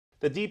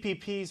The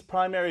DPP's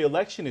primary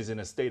election is in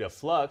a state of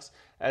flux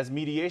as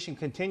mediation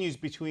continues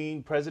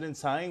between President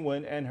Tsai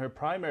Ing-wen and her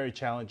primary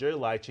challenger,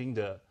 Lai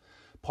Ching-te.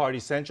 Party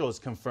Central has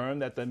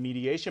confirmed that the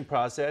mediation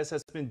process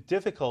has been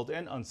difficult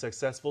and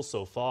unsuccessful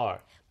so far.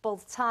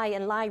 Both Tsai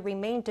and Lai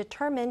remain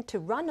determined to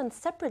run on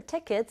separate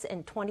tickets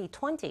in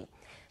 2020.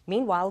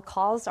 Meanwhile,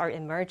 calls are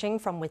emerging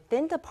from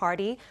within the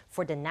party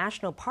for the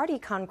National Party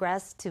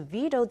Congress to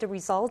veto the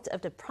result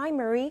of the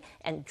primary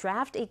and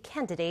draft a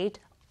candidate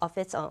of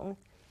its own.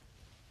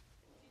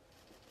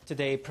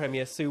 Today,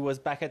 Premier Su was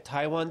back at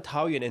Taiwan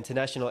Taoyuan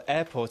International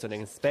Airport on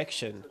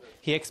inspection.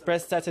 He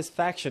expressed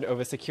satisfaction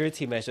over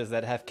security measures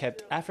that have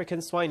kept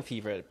African swine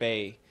fever at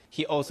bay.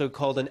 He also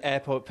called on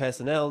airport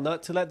personnel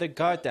not to let their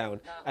guard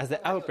down, as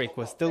the outbreak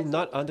was still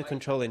not under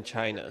control in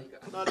China.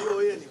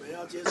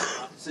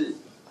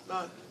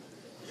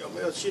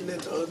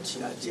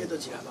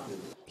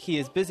 He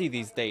is busy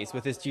these days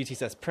with his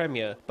duties as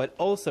premier, but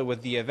also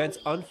with the events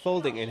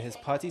unfolding in his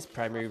party's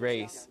primary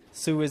race.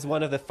 Su is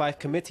one of the 5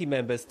 committee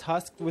members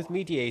tasked with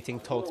mediating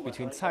talks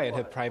between Tsai and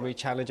her primary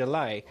challenger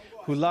Lai,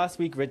 who last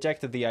week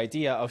rejected the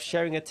idea of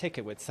sharing a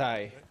ticket with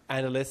Tsai.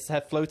 Analysts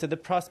have floated the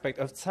prospect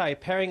of Tsai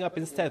pairing up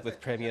instead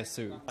with Premier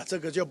Su.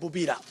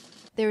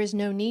 There is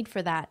no need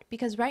for that,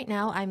 because right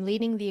now I'm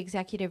leading the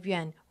Executive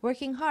Yuan,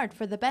 working hard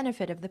for the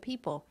benefit of the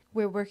people.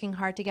 We're working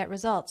hard to get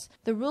results,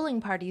 the ruling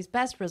party's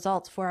best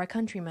results for our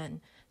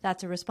countrymen.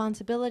 That's a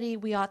responsibility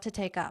we ought to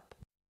take up.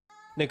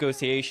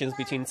 Negotiations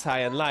between Tsai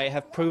and Lai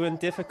have proven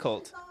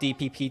difficult.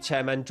 DPP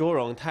Chairman Cho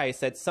Jung-tai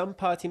said some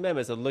party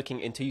members are looking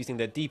into using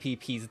the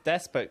DPP's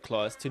despot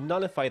clause to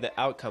nullify the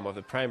outcome of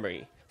the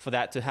primary. For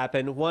that to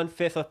happen,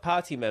 1/5 of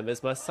party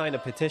members must sign a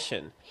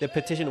petition. The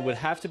petition would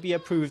have to be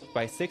approved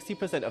by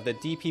 60% of the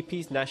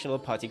DPP's National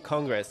Party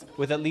Congress,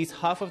 with at least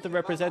half of the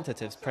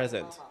representatives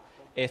present.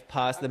 If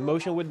passed, the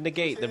motion would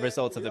negate the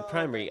results of the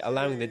primary,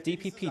 allowing the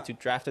DPP to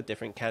draft a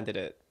different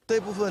candidate.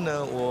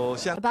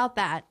 About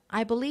that,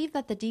 I believe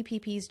that the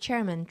DPP's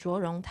chairman, Cho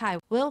Jung-tai,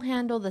 will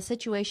handle the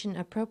situation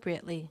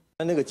appropriately.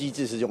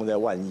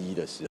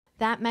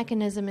 That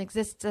mechanism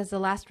exists as a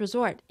last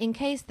resort, in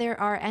case there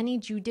are any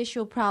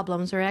judicial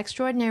problems or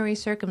extraordinary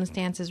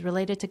circumstances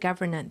related to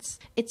governance.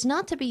 It's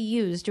not to be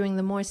used during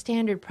the more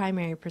standard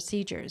primary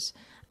procedures.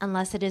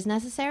 Unless it is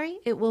necessary,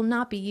 it will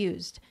not be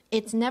used.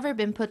 It's never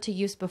been put to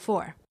use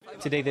before.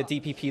 Today, the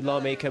DPP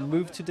lawmaker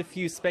moved to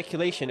diffuse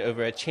speculation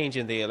over a change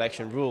in the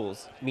election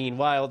rules.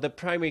 Meanwhile, the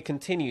primary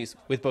continues,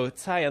 with both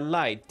Tsai and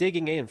Lai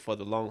digging in for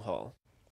the long haul.